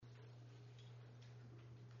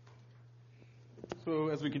So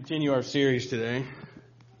as we continue our series today,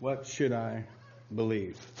 what should I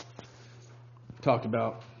believe? We talked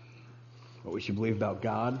about what we should believe about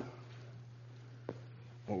God,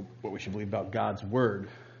 what we should believe about God's Word.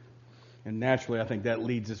 And naturally, I think that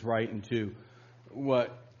leads us right into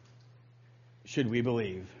what should we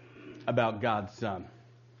believe about God's Son.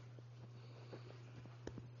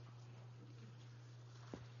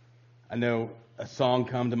 I know a song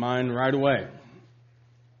come to mind right away,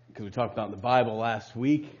 because we talked about the Bible last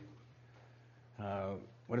week.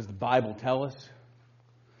 What does the Bible tell us?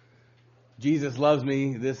 Jesus loves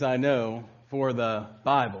me, this I know, for the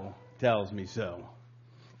Bible tells me so.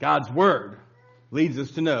 God's Word leads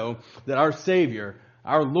us to know that our Savior,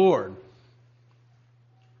 our Lord,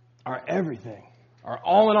 our everything, our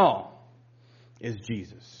all in all, is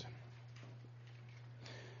Jesus.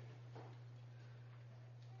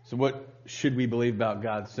 So what should we believe about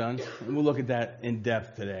God's Son? And we'll look at that in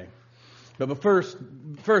depth today. But first,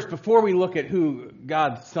 before we look at who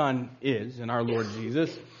God's Son is and our Lord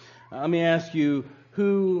Jesus, let me ask you,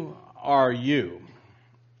 who are you?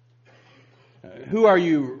 Who are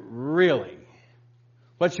you really?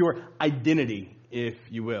 What's your identity, if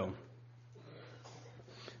you will?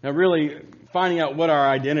 Now, really, finding out what our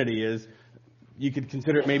identity is, you could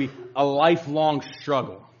consider it maybe a lifelong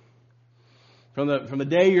struggle. From the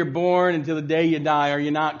day you're born until the day you die, are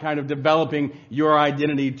you not kind of developing your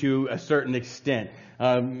identity to a certain extent?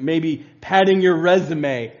 Maybe padding your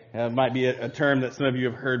resume might be a term that some of you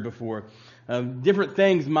have heard before. Different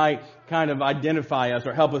things might kind of identify us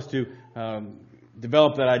or help us to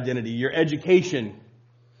develop that identity. Your education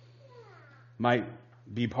might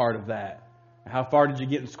be part of that. How far did you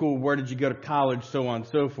get in school? Where did you go to college? So on and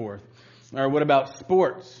so forth. Or what about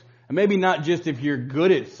sports? And maybe not just if you're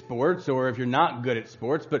good at sports or if you're not good at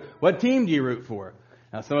sports, but what team do you root for?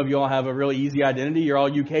 Now, some of you all have a really easy identity. You're all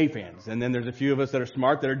UK fans. And then there's a few of us that are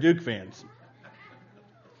smart that are Duke fans.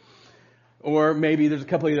 Or maybe there's a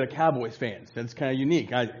couple of you that are Cowboys fans. That's kind of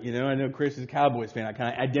unique. I know Chris is a Cowboys fan. I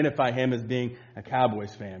kind of identify him as being a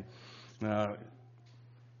Cowboys fan.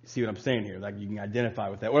 See what I'm saying here? Like you can identify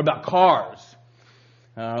with that. What about cars?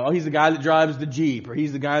 He's the guy that drives the Jeep, or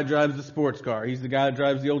he's the guy that drives the sports car, he's the guy that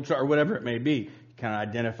drives the old truck, or whatever it may be, you kind of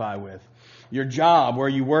identify with. Your job, where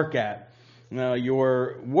you work at,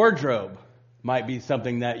 your wardrobe might be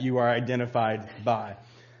something that you are identified by.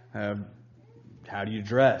 How do you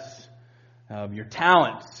dress? Your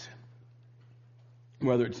talents,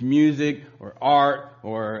 whether it's music or art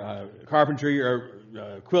or carpentry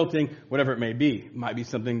or quilting, whatever it may be, might be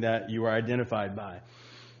something that you are identified by.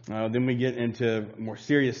 Then we get into more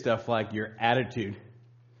serious stuff like your attitude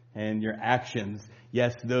and your actions.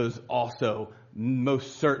 Yes, those also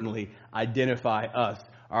most certainly identify us.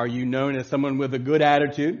 Are you known as someone with a good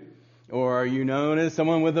attitude, or are you known as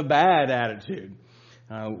someone with a bad attitude?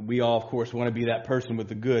 We all, of course, want to be that person with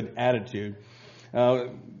a good attitude.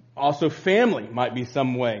 Also, family might be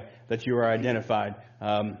some way that you are identified.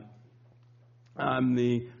 I'm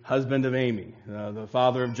the husband of Amy, the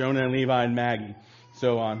father of Jonah and Levi and Maggie,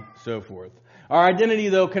 so on, so forth. Our identity,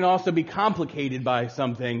 though, can also be complicated by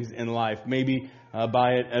some things in life. Maybe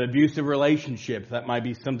by an abusive relationship. That might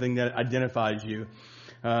be something that identifies you.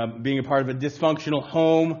 Being a part of a dysfunctional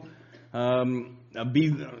home.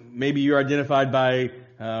 Maybe you're identified by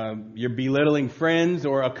your belittling friends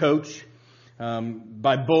or a coach.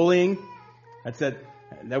 By bullying. That's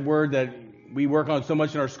that word that we work on so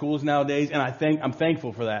much in our schools nowadays, and I'm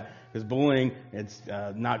thankful for that, because bullying, it's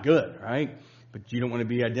not good, right? But you don't want to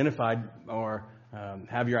be identified or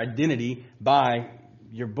have your identity by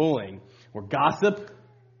your bullying. Or gossip,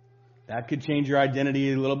 that could change your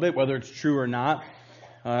identity a little bit, whether it's true or not.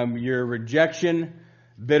 Your rejection,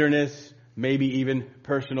 bitterness, maybe even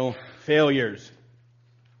personal failures.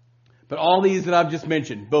 But all these that I've just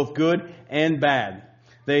mentioned, both good and bad,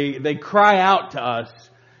 they cry out to us,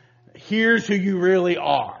 here's who you really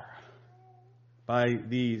are, by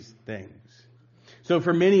these things. So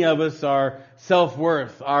for many of us, our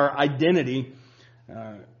self-worth, our identity,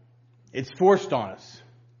 it's forced on us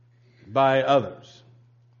by others.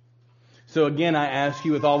 So again, I ask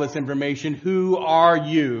you with all this information, who are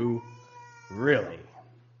you really?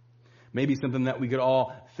 Maybe something that we could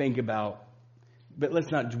all think about, but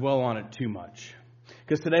let's not dwell on it too much.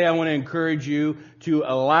 Because today I want to encourage you to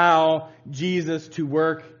allow Jesus to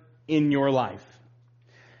work in your life.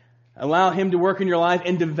 Allow Him to work in your life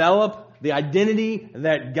and develop the identity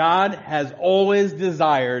that God has always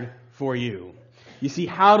desired for you. You see,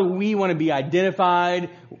 how do we want to be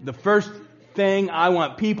identified? The first thing I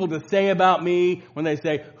want people to say about me when they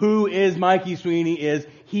say, who is Mikey Sweeney, is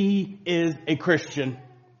he is a Christian.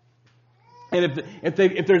 And if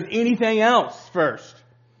there's anything else first,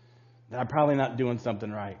 then I'm probably not doing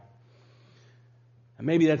something right. And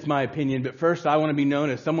maybe that's my opinion, but first I want to be known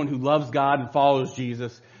as someone who loves God and follows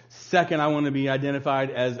Jesus. Second, I want to be identified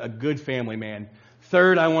as a good family man.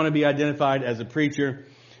 Third, I want to be identified as a preacher.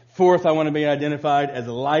 Fourth, I want to be identified as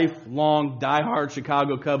a lifelong, diehard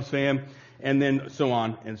Chicago Cubs fan. And then so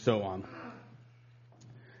on and so on.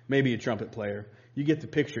 Maybe a trumpet player. You get the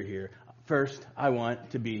picture here. First, I want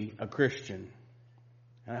to be a Christian.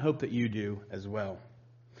 And I hope that you do as well.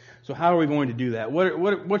 So how are we going to do that?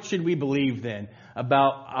 What should we believe then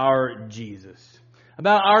about our Jesus?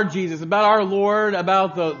 About our Jesus, about our Lord,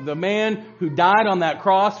 about the man who died on that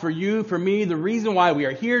cross for you, for me, the reason why we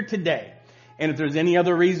are here today. And if there's any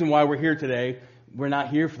other reason why we're here today, we're not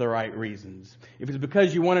here for the right reasons. If it's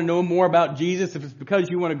because you want to know more about Jesus, if it's because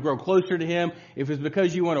you want to grow closer to Him, if it's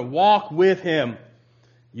because you want to walk with Him,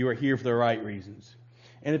 you are here for the right reasons.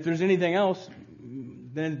 And if there's anything else,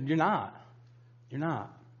 then you're not. You're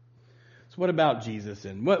not. So what about Jesus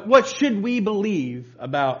then? What should we believe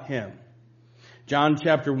about Him? John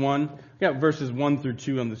chapter 1, we've got verses 1 through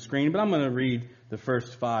 2 on the screen, but I'm going to read the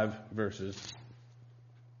first 5 verses.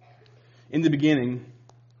 In the beginning,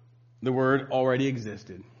 the Word already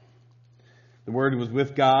existed. The Word was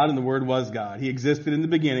with God, and the Word was God. He existed in the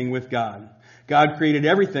beginning with God. God created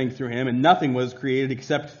everything through Him, and nothing was created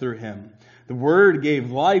except through Him. The Word gave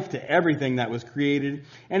life to everything that was created,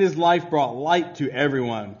 and His life brought light to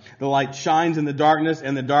everyone. The light shines in the darkness,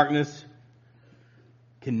 and the darkness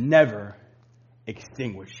can never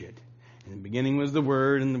extinguish it. In the beginning was the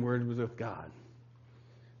Word, and the Word was with God.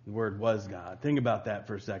 The Word was God. Think about that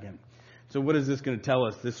for a second. So what is this going to tell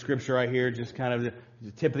us? This scripture right here, just kind of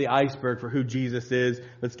the tip of the iceberg for who Jesus is.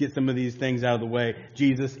 Let's get some of these things out of the way.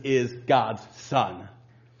 Jesus is God's Son.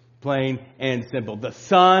 Plain and simple. The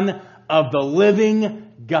Son of the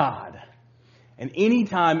living God. And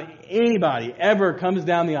anytime anybody ever comes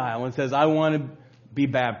down the aisle and says, I want to be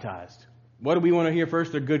baptized, what do we want to hear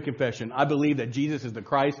first? Their good confession. I believe that Jesus is the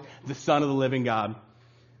Christ, the Son of the living God.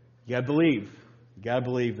 You got to believe. You got to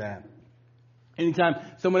believe that. Anytime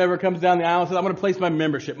someone ever comes down the aisle and says, I want to place my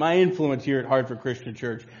membership, my influence here at Hartford Christian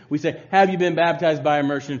Church, we say, have you been baptized by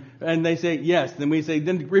immersion? And they say, yes. Then we say,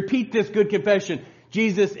 then repeat this good confession.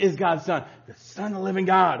 Jesus is God's Son, the Son of the living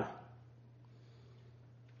God.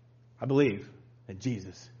 I believe that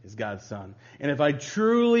Jesus is God's Son. And if I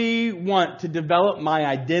truly want to develop my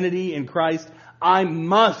identity in Christ, I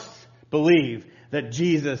must believe that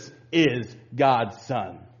Jesus is God's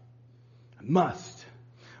Son. I must.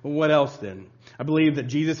 Well, what else then? I believe that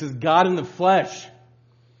Jesus is God in the flesh.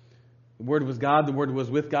 The Word was God. The Word was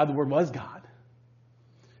with God. The Word was God.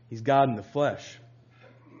 He's God in the flesh.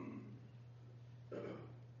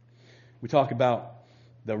 We talk about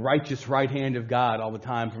the righteous right hand of God all the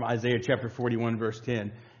time from Isaiah chapter 41, verse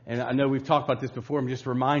 10. And I know we've talked about this before. Just a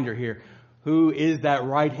reminder here. Who is that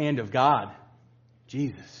right hand of God?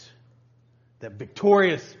 Jesus. That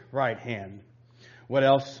victorious right hand. What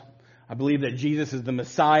else? I believe that Jesus is the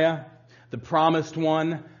Messiah, the promised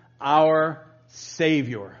one, our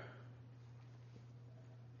Savior.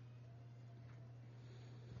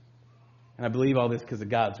 And I believe all this because of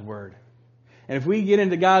God's Word. And if we get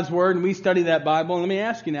into God's Word and we study that Bible, and let me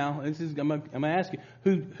ask you now, I'm going to ask you,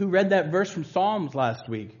 who read that verse from Psalms last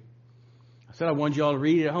week? I said I wanted you all to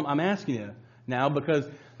read it at home. I'm asking you now because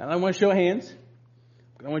I don't want to show hands.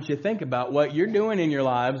 I want you to think about what you're doing in your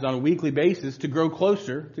lives on a weekly basis to grow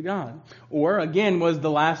closer to God. Or, again, was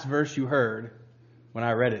the last verse you heard when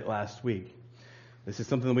I read it last week. This is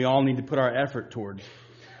something that we all need to put our effort towards.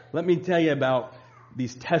 Let me tell you about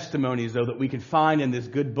these testimonies, though, that we can find in this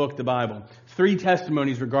good book, the Bible. 3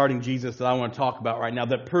 testimonies regarding Jesus that I want to talk about right now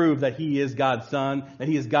that prove that He is God's Son, that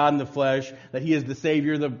He is God in the flesh, that He is the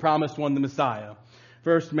Savior, the promised one, the Messiah.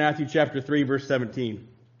 First, Matthew chapter 3, verse 17.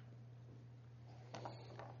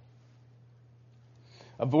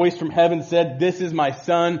 A voice from heaven said, "This is my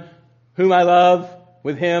Son, whom I love.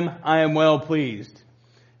 With Him I am well pleased."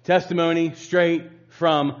 Testimony straight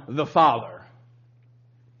from the Father.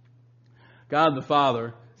 God the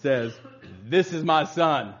Father says, "This is my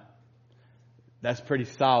Son." That's pretty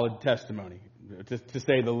solid testimony, to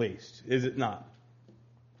say the least, is it not?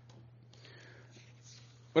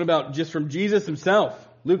 What about just from Jesus Himself?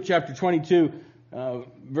 Luke chapter 22,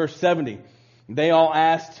 verse 70. They all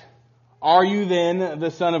asked, "Are you then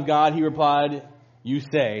the Son of God?" He replied, "You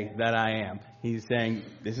say that I am." He's saying,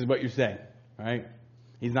 this is what you're saying, right?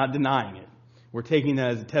 He's not denying it. We're taking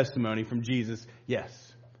that as a testimony from Jesus.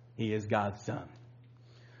 Yes, He is God's Son.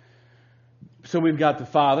 So we've got the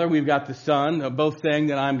Father, we've got the Son, both saying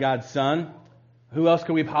that I'm God's Son. Who else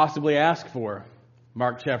can we possibly ask for?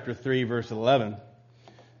 Mark chapter 3, verse 11.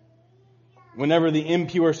 Whenever the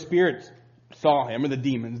impure spirits saw him, or the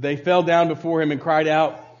demons, they fell down before him and cried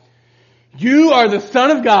out, "You are the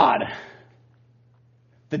Son of God."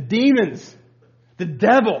 The demons, the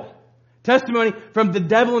devil, testimony from the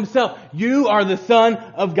devil himself. You are the Son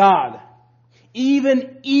of God.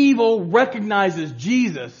 Even evil recognizes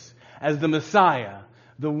Jesus as the Messiah,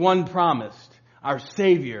 the one promised, our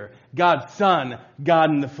Savior, God's Son,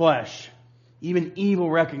 God in the flesh. Even evil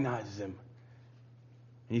recognizes him.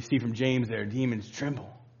 And you see from James there, demons tremble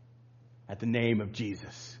at the name of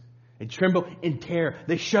Jesus. They tremble in terror.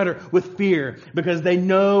 They shudder with fear because they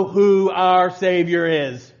know who our Savior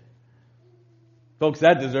is. Folks,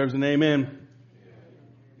 that deserves an amen.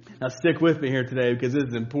 Now stick with me here today because this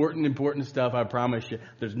is important stuff, I promise you.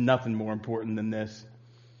 There's nothing more important than this.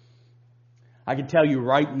 I can tell you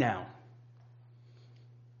right now,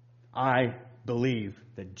 I believe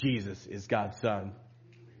that Jesus is God's Son.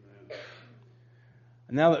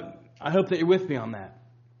 Now, I hope that you're with me on that.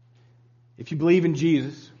 If you believe in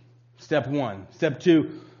Jesus, step one. Step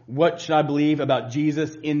two, what should I believe about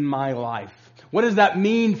Jesus in my life? What does that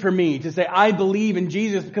mean for me to say I believe in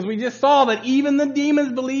Jesus? Because we just saw that even the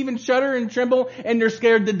demons believe and shudder and tremble and they're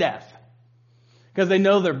scared to death. Because they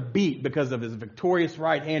know they're beat because of his victorious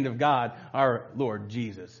right hand of God, our Lord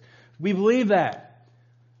Jesus. We believe that.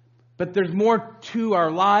 But there's more to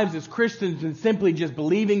our lives as Christians than simply just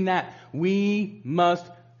believing that. We must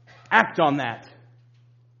act on that.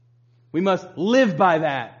 We must live by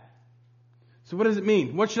that. So what does it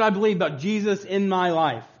mean? What should I believe about Jesus in my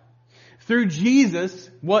life? Through Jesus,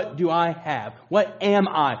 what do I have? What am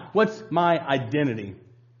I? What's my identity?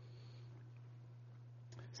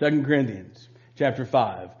 2 Corinthians chapter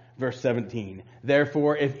 5, verse 17.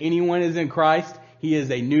 Therefore, if anyone is in Christ, he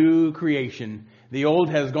is a new creation. The old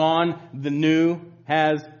has gone, the new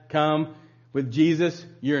has come. With Jesus,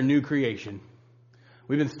 you're a new creation.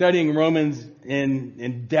 We've been studying Romans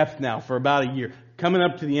in depth now for about a year. Coming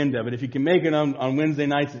up to the end of it. If you can make it on Wednesday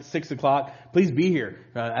nights at 6 o'clock, please be here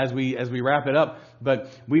as we wrap it up.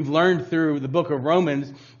 But we've learned through the book of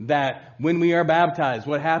Romans that when we are baptized,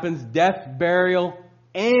 what happens? Death, burial,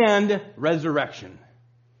 and resurrection.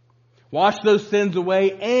 Wash those sins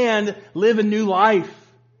away and live a new life.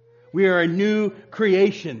 We are a new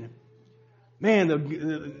creation. Man,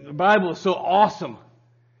 the Bible is so awesome.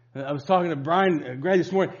 I was talking to Brian Gray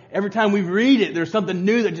this morning. Every time we read it, there's something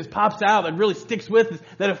new that just pops out, that really sticks with us,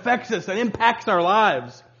 that affects us, that impacts our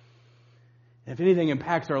lives. And if anything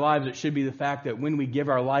impacts our lives, it should be the fact that when we give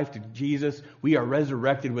our life to Jesus, we are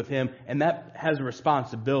resurrected with Him, and that has a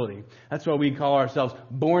responsibility. That's why we call ourselves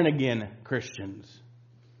born-again Christians.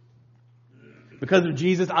 Because of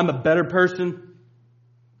Jesus, I'm a better person.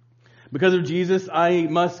 Because of Jesus, I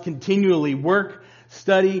must continually work,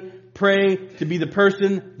 study, pray to be the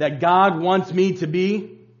person that God wants me to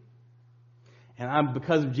be. And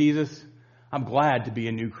because of Jesus, I'm glad to be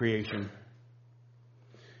a new creation.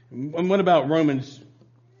 And what about Romans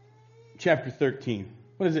chapter 13?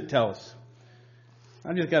 What does it tell us?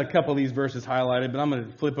 I just got a couple of these verses highlighted, but I'm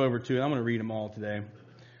going to flip over to it. I'm going to read them all today.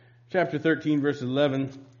 Chapter 13, verses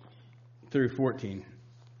 11 through 14.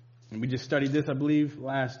 And we just studied this, I believe,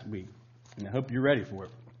 last week. And I hope you're ready for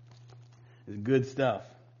it. It's good stuff.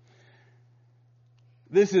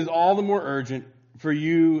 This is all the more urgent, for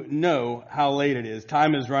you know how late it is.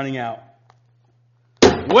 Time is running out.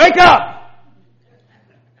 Wake up!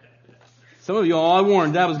 Some of you all, I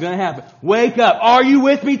warned that was going to happen. Wake up. Are you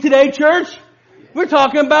with me today, church? We're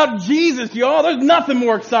talking about Jesus, y'all. There's nothing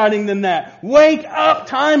more exciting than that. Wake up.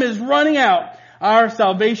 Time is running out. Our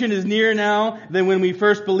salvation is nearer now than when we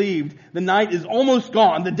first believed. The night is almost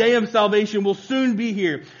gone. The day of salvation will soon be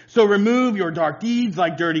here. So remove your dark deeds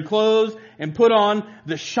like dirty clothes and put on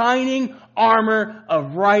the shining armor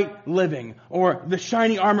of right living, or the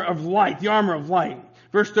shining armor of light, the armor of light.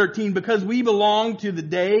 Verse 13, because we belong to the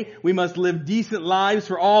day, we must live decent lives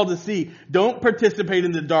for all to see. Don't participate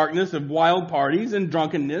in the darkness of wild parties and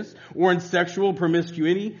drunkenness, or in sexual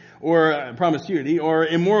promiscuity, or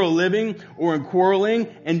immoral living, or in quarreling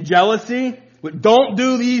and jealousy. But don't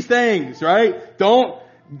do these things, right? Don't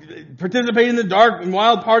participate in the dark and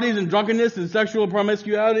wild parties and drunkenness and sexual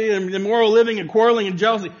promiscuity and immoral living and quarreling and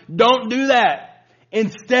jealousy. Don't do that.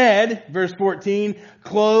 Instead, verse 14,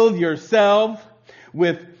 clothe yourself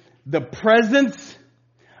with the presence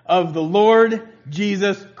of the Lord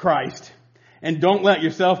Jesus Christ. And don't let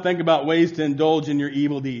yourself think about ways to indulge in your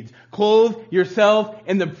evil deeds. Clothe yourself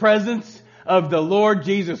in the presence of the Lord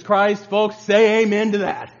Jesus Christ. Folks, say amen to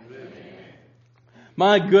that. Amen.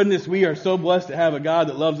 My goodness, we are so blessed to have a God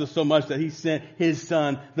that loves us so much that He sent His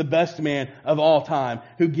Son, the best man of all time,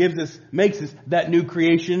 who makes us that new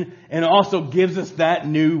creation and also gives us that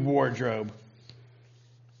new wardrobe.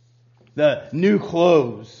 The new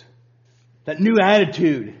clothes, that new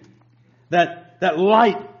attitude, that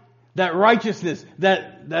light, that righteousness,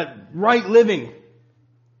 that right living.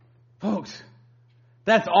 Folks,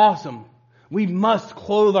 that's awesome. We must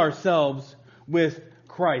clothe ourselves with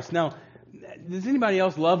Christ. Now, does anybody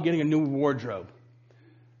else love getting a new wardrobe?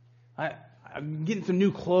 I'm getting some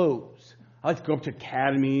new clothes. I like to go up to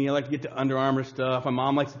Academy. I like to get the Under Armour stuff. My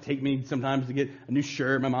mom likes to take me sometimes to get a new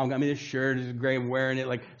shirt. My mom got me this shirt. It's great. I'm wearing it.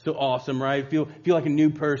 Like, so awesome, right? Feel like a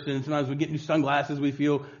new person. Sometimes we get new sunglasses. We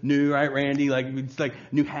feel new, right, Randy? Like, it's like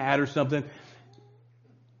a new hat or something.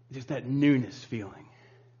 Just that newness feeling.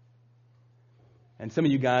 And some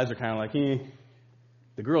of you guys are kind of like,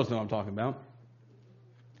 the girls know what I'm talking about.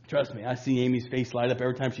 Trust me, I see Amy's face light up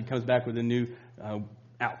every time she comes back with a new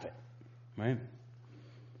outfit, right?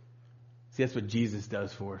 See, that's what Jesus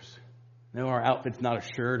does for us. No, our outfit's not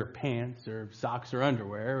a shirt or pants or socks or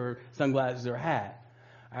underwear or sunglasses or a hat.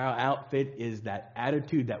 Our outfit is that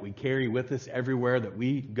attitude that we carry with us everywhere that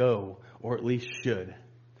we go, or at least should.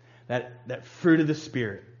 That fruit of the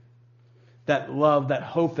Spirit. That love, that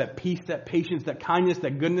hope, that peace, that patience, that kindness,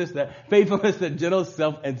 that goodness, that faithfulness, that gentleness,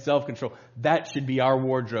 self-control. That should be our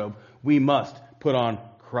wardrobe. We must put on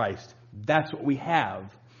Christ. That's what we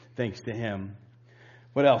have, thanks to Him.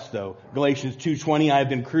 What else, though? Galatians 2:20, I have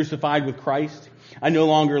been crucified with Christ. I no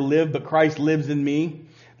longer live, but Christ lives in me.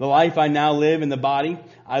 The life I now live in the body,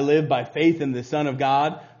 I live by faith in the Son of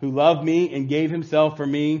God, who loved me and gave Himself for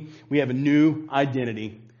me. We have a new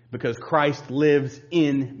identity because Christ lives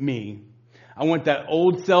in me. I want that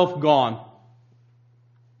old self gone.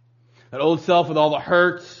 That old self with all the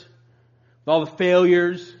hurts, with all the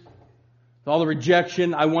failures, with all the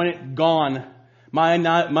rejection. I want it gone. My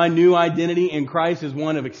new identity in Christ is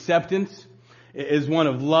one of acceptance, is one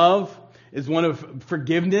of love, is one of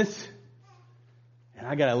forgiveness. And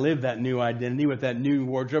I got to live that new identity with that new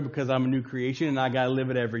wardrobe because I'm a new creation and I got to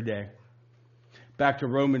live it every day. Back to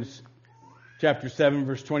Romans chapter 7,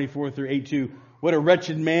 verse 24 through 8:2. What a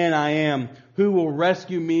wretched man I am. Who will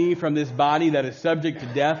rescue me from this body that is subject to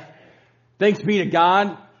death? Thanks be to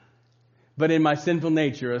God, but in my sinful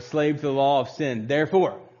nature, a slave to the law of sin.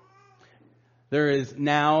 Therefore, there is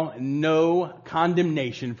now no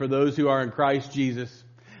condemnation for those who are in Christ Jesus.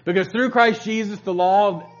 Because through Christ Jesus, the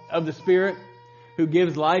law of the Spirit who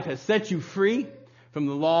gives life has set you free from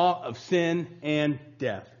the law of sin and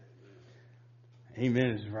death. Amen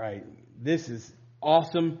is right. This is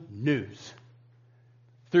awesome news.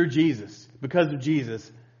 Through Jesus, because of Jesus,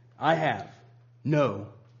 I have no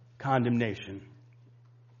condemnation.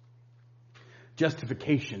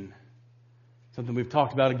 Justification. Something we've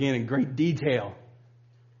talked about again in great detail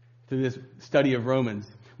through this study of Romans.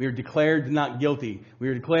 We are declared not guilty. We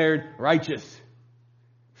are declared righteous,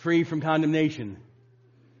 free from condemnation.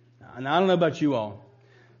 And I don't know about you all,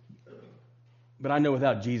 but I know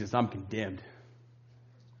without Jesus, I'm condemned.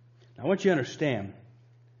 I want you to understand,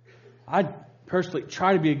 I personally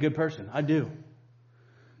try to be a good person. I do.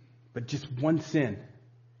 But just one sin.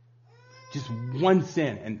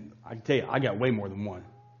 And I can tell you, I got way more than one.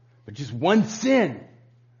 But just one sin,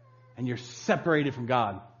 and you're separated from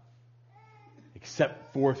God.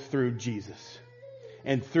 Except for through Jesus.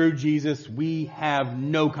 And through Jesus, we have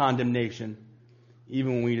no condemnation,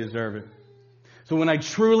 even when we deserve it. So when I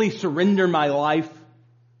truly surrender my life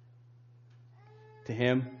to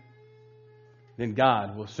Him, then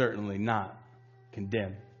God will certainly not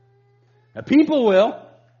condemn. Now, people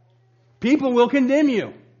will condemn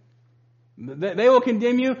you. They will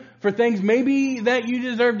condemn you for things maybe that you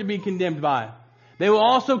deserve to be condemned by. They will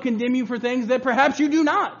also condemn you for things that perhaps you do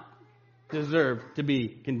not deserve to be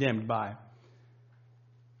condemned by.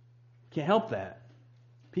 Can't help that.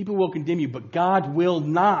 People will condemn you, but God will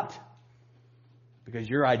not, because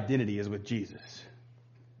your identity is with Jesus.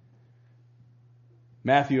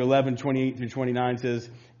 Matthew 11:28 through 29 says,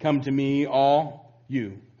 "Come to me, all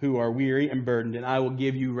you who are weary and burdened, and I will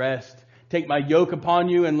give you rest. Take my yoke upon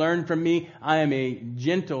you and learn from me. I am a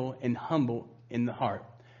gentle and humble in the heart,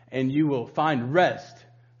 and you will find rest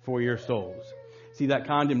for your souls." See, that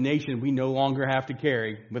condemnation we no longer have to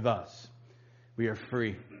carry with us. We are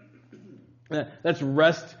free. That's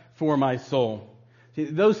rest for my soul. See,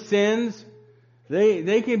 those sins,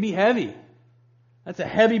 they can be heavy. That's a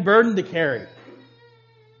heavy burden to carry.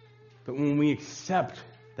 But when we accept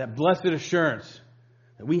that blessed assurance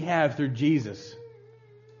that we have through Jesus,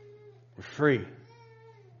 we're free.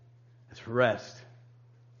 It's rest.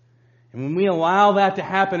 And when we allow that to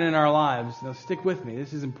happen in our lives, now stick with me,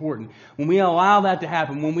 this is important. When we allow that to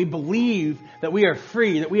happen, when we believe that we are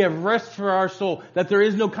free, that we have rest for our soul, that there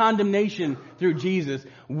is no condemnation through Jesus,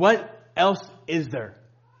 what else is there?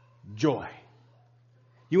 Joy.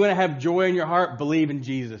 You want to have joy in your heart? Believe in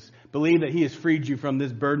Jesus. Believe that He has freed you from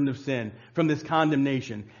this burden of sin, from this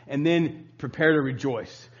condemnation, and then prepare to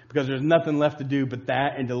rejoice, because there's nothing left to do but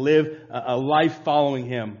that, and to live a life following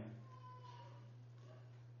Him.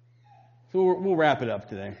 So we'll wrap it up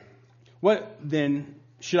today. What then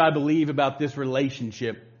should I believe about this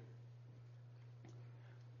relationship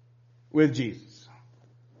with Jesus?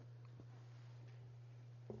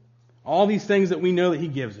 All these things that we know that He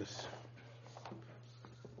gives us.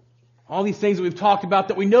 All these things that we've talked about,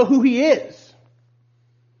 that we know who He is.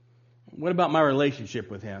 What about my relationship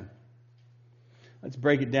with Him? Let's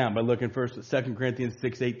break it down by looking first at 2 Corinthians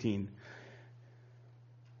 6:18.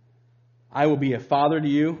 I will be a father to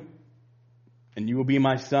you, and you will be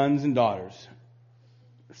my sons and daughters,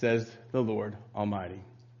 says the Lord Almighty.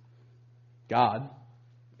 God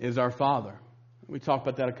is our Father. We talked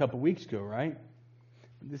about that a couple weeks ago, right?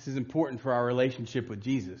 This is important for our relationship with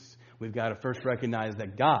Jesus. We've got to first recognize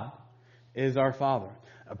that God is our Father.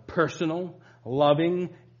 A personal, loving,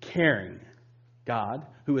 caring God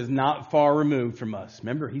who is not far removed from us.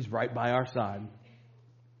 Remember, He's right by our side.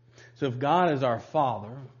 So if God is our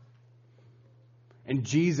Father, and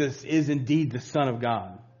Jesus is indeed the Son of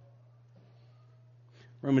God.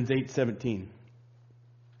 Romans 8:17.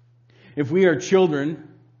 If we are children,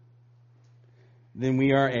 then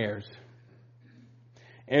we are heirs.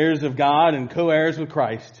 Heirs of God and co-heirs with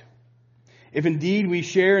Christ. If indeed we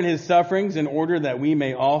share in His sufferings, in order that we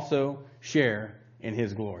may also share in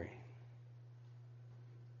His glory.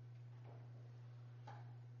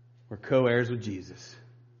 We're co-heirs with Jesus.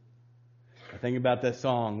 I think about that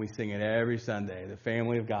song. We sing it every Sunday. The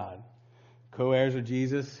family of God. Co-heirs with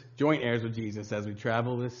Jesus. Joint heirs with Jesus as we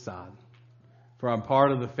travel this sod. For I'm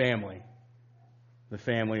part of the family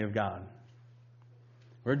of God.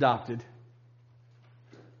 We're adopted.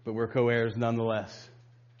 But we're co-heirs nonetheless.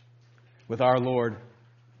 With our Lord,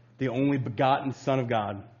 the only begotten Son of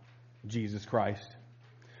God, Jesus Christ.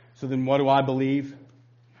 So then what do I believe?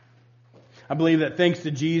 I believe that thanks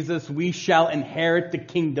to Jesus, we shall inherit the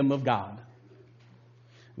kingdom of God.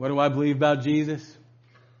 What do I believe about Jesus?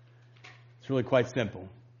 It's really quite simple.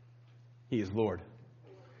 He is Lord.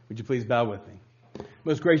 Would you please bow with me?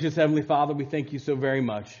 Most gracious Heavenly Father, we thank You so very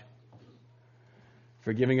much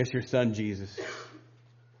for giving us Your Son, Jesus.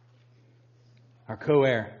 Our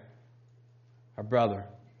co-heir, our brother,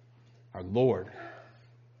 our Lord,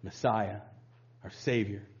 Messiah, our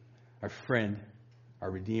Savior, our friend, our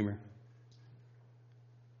Redeemer.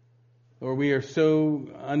 Lord, we are so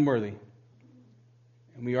unworthy.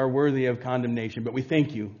 And we are worthy of condemnation, but we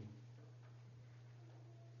thank You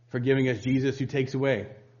for giving us Jesus who takes away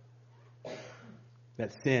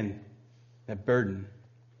that sin, that burden.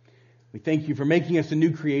 We thank You for making us a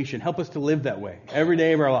new creation. Help us to live that way every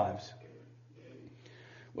day of our lives.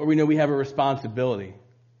 Lord, we know we have a responsibility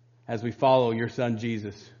as we follow Your Son,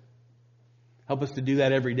 Jesus. Help us to do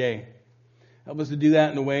that every day. Help us to do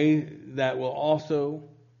that in a way that will also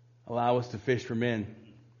allow us to fish for men.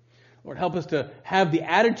 Lord, help us to have the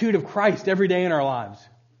attitude of Christ every day in our lives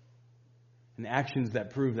and actions that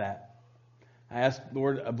prove that. I ask,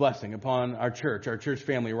 Lord, a blessing upon our church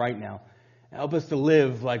family right now. Help us to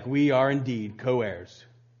live like we are indeed co-heirs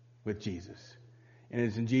with Jesus. And it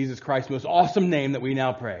is in Jesus Christ's most awesome name that we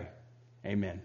now pray. Amen.